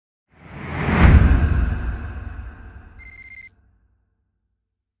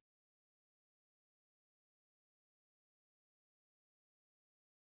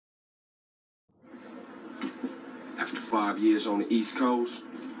5 years on the East Coast,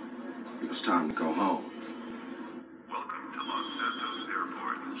 it was time to go home. Welcome to Los Santos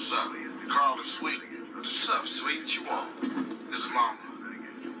Airport. What's up? Carl is sweet. What's up, sweet? What you want? This mama.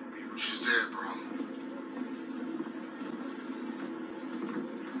 She's dead, bro.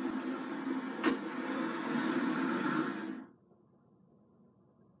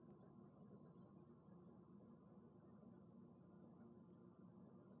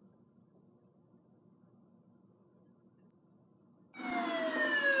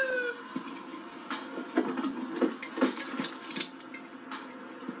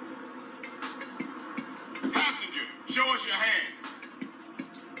 Show us your hand.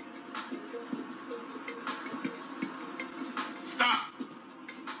 Stop.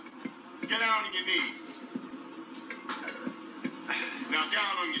 Get down on your knees. Now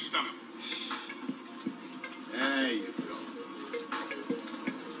down on your stomach. There you go.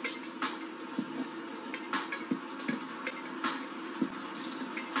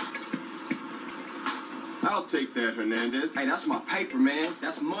 I'll take that, Hernandez. Hey, that's my paper, man.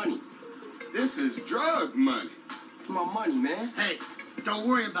 That's money. This is drug money. My money, man. Hey, don't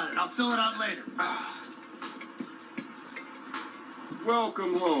worry about it. I'll fill it out later.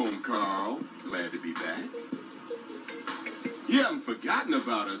 Welcome home, Carl. Glad to be back. You haven't forgotten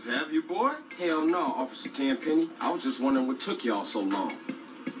about us, have you, boy? Hell no, Officer Tenpenny. I was just wondering what took y'all so long.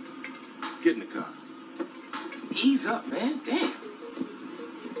 Get in the car. Ease up, man. Damn.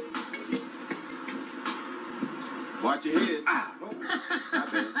 Watch your head. My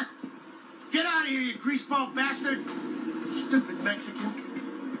bad. Get out of here, you greaseball bastard! Stupid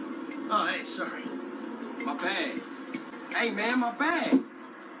Mexican. Oh, hey, sorry. My bag. Hey, man, my bag.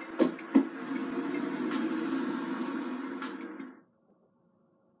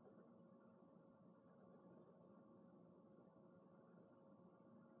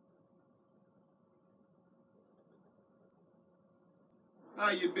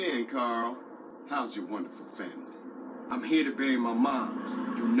 How you been, Carl? How's your wonderful family? I'm here to bury my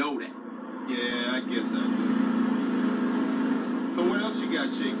moms. You know that. Yeah, I guess I do. So what else you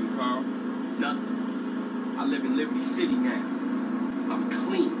got shaking, Carl? Nothing. I live in Liberty City now. I'm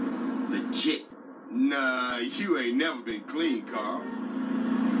clean. Legit. Nah, you ain't never been clean, Carl.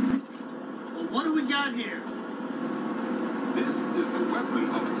 Well, what do we got here? This is a weapon,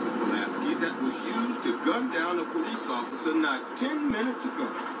 Officer Pulaski, that was used to gun down a police officer not 10 minutes ago.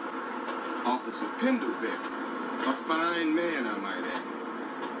 Officer Pendleberry. A fine man, I might add.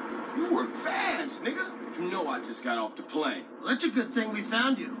 You work fast, nigga. You know I just got off the plane. Well, that's a good thing we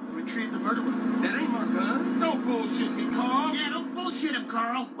found you. Retrieved the murder weapon. That ain't my gun. Don't bullshit me, Carl. Yeah, don't bullshit him,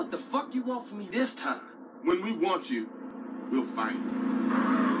 Carl. What the fuck you want from me this time? When we want you, we'll find you. In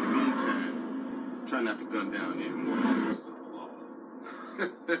the meantime, try not to gun down any more officers of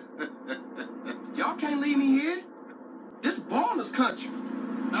the law. Y'all can't leave me here. This baller's country.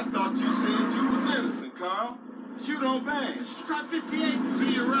 I thought you said you was innocent, Carl. Shoot on bang. This is Squad 58.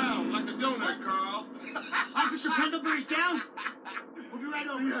 See you around like a donut, Carl. Officer Pendlebury's down. We'll be right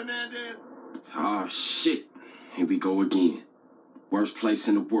over. See you, Hernandez. Oh, shit. Here we go again. Worst place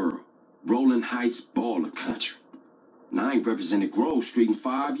in the world. Rolling Heights baller country. Now, I ain't represented Grove Street in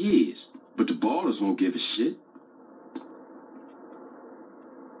 5 years, but the ballers won't give a shit.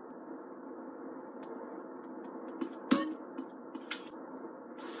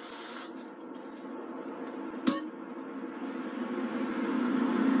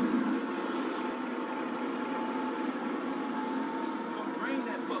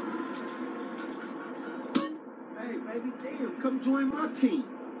 Hey, baby, damn, come join my team.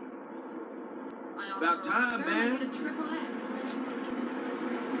 About time, man. Get a triple X.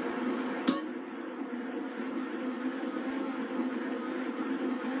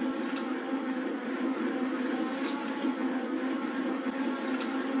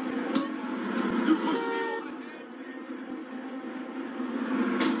 You push me over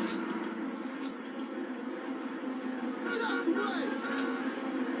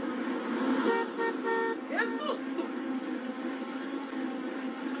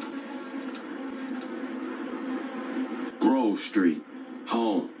Grove Street.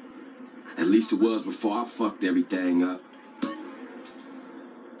 Home. At least it was before I fucked everything up.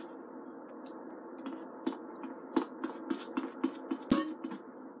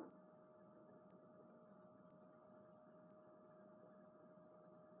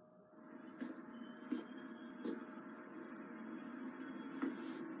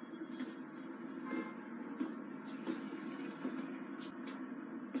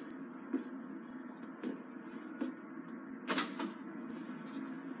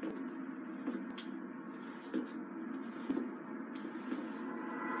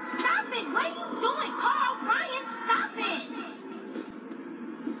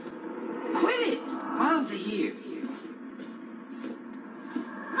 thugs are here.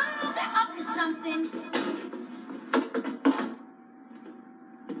 Oh, they're up to something.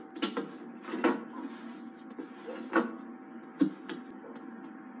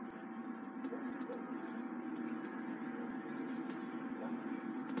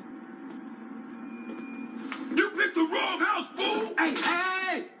 You picked the wrong house, fool!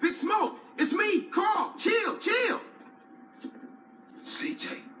 Hey, Big Smoke, it's me, Carl. Chill. CJ.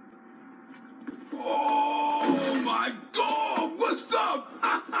 Oh my God, what's up?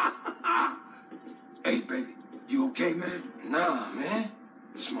 Hey, baby, you okay, man? Nah, man.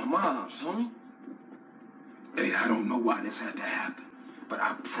 It's my mom's, homie. Hey, I don't know why this had to happen, but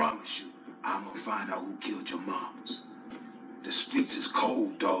I promise you, I'm gonna find out who killed your moms. The streets is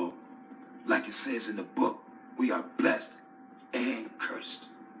cold, dog. Like it says in the book, we are blessed and cursed.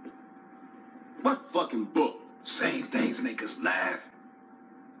 What fucking book? Same things make us laugh,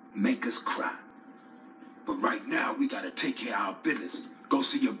 make us cry. But right now, we gotta take care of our business. Go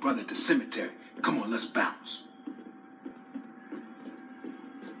see your brother at the cemetery. Come on, let's bounce.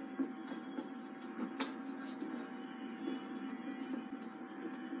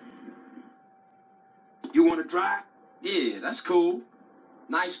 You wanna drive? Yeah, that's cool.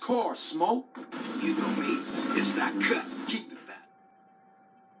 Nice car, Smoke. You know me, it's not cut. Keep the fat.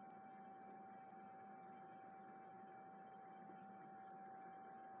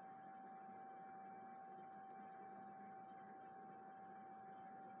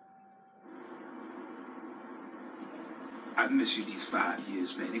 I miss you these 5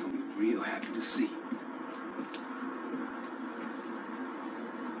 years, man. They're gonna be real happy to see you.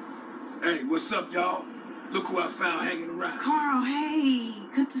 Hey, what's up, y'all? Look who I found hanging around. Carl, hey,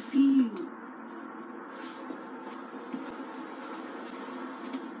 good to see you.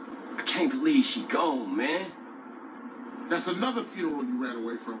 I can't believe she gone, man. That's another funeral you ran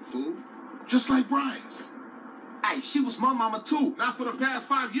away from, fool. Just like Brian's. Hey, she was my mama too. Not for the past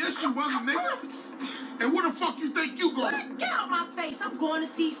 5 years she wasn't, nigga. And where the fuck you think you going? Get out my face. I'm going to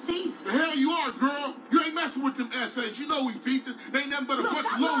see Caesar. The hell you are, girl. You ain't messing with them essays. You know we beefed it. They ain't nothing but a bunch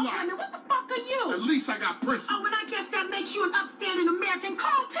of lowlife. What the fuck are you? At least I got principles. Oh, and I guess that makes you an upstanding American.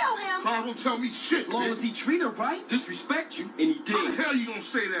 Carl, tell him. Carl don't tell me shit, As long bitch. as he treat her right, disrespect you, and he How the did. hell you gonna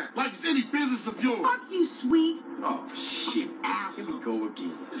say that? Like it's any business of yours. Fuck you, sweet. Oh, shit. Here Asshole. we go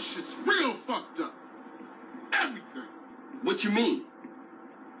again. This shit's real fucked up. Everything. What you mean?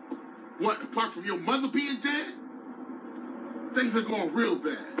 What, apart from your mother being dead? Things are going real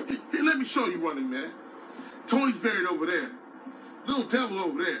bad. Here, let me show you running, man. Tony's buried over there. Little devil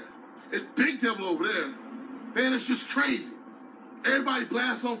over there. And big devil over there. Man, it's just crazy. Everybody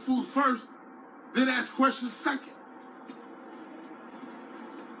blasts on fools first, then ask questions second.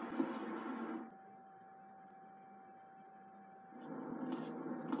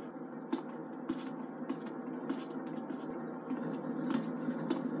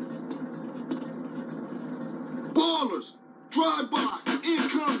 Ballers, drive by,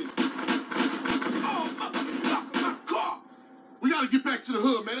 incoming. Oh, my car! We gotta get back to the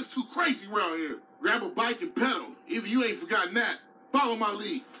hood, man. It's too crazy around here. Grab a bike and pedal. Either you ain't forgotten that. Follow my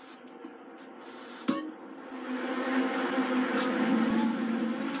lead.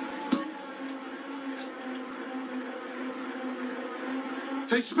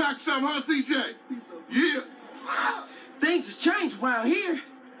 Takes you back some, huh, CJ? Yeah. Things has changed around here.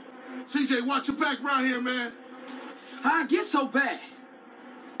 CJ, watch your back around here, man. How'd it get so bad?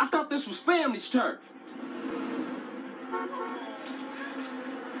 I thought this was family's turf.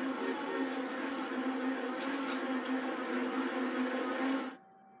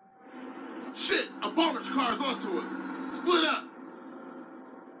 Shit, a baller's car's onto us. Split up.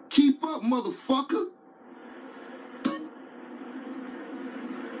 Keep up, motherfucker.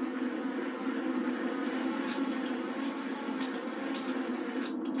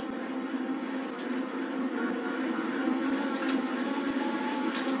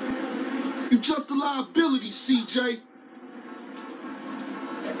 You just a liability, CJ.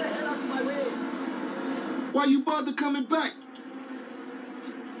 Get the hell out of my way. Why you bother coming back?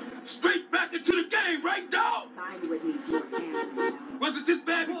 Straight back into the game, right, dog? Side with me, your camera. Was it this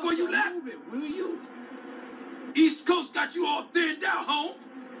bad before you left? Move it, will you? East Coast got you all thinned out, home.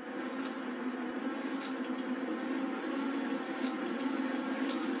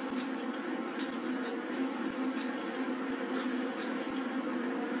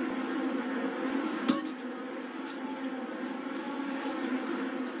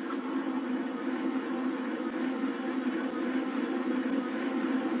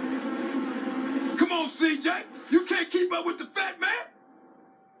 Come on, CJ. You can't keep up with the fat man.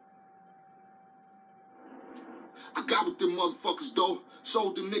 I got with them motherfuckers, though.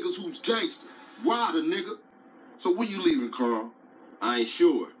 Sold them niggas who's gangster. Wilder, nigga. So when you leaving, Carl? I ain't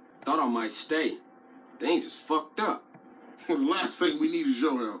sure. Thought I might stay. Things is fucked up. Well, the last thing we need is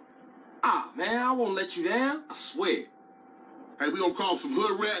your help. Ah, man, I won't let you down. I swear. Hey, we gonna call some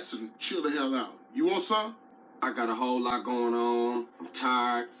hood rats and chill the hell out. You want some? I got a whole lot going on. I'm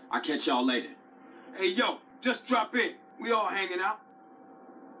tired. I'll catch y'all later. Hey, yo, just drop in. We all hanging out.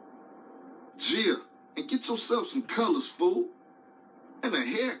 Gia, and get yourself some colors, fool. And a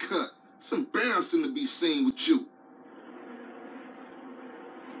haircut. It's embarrassing to be seen with you.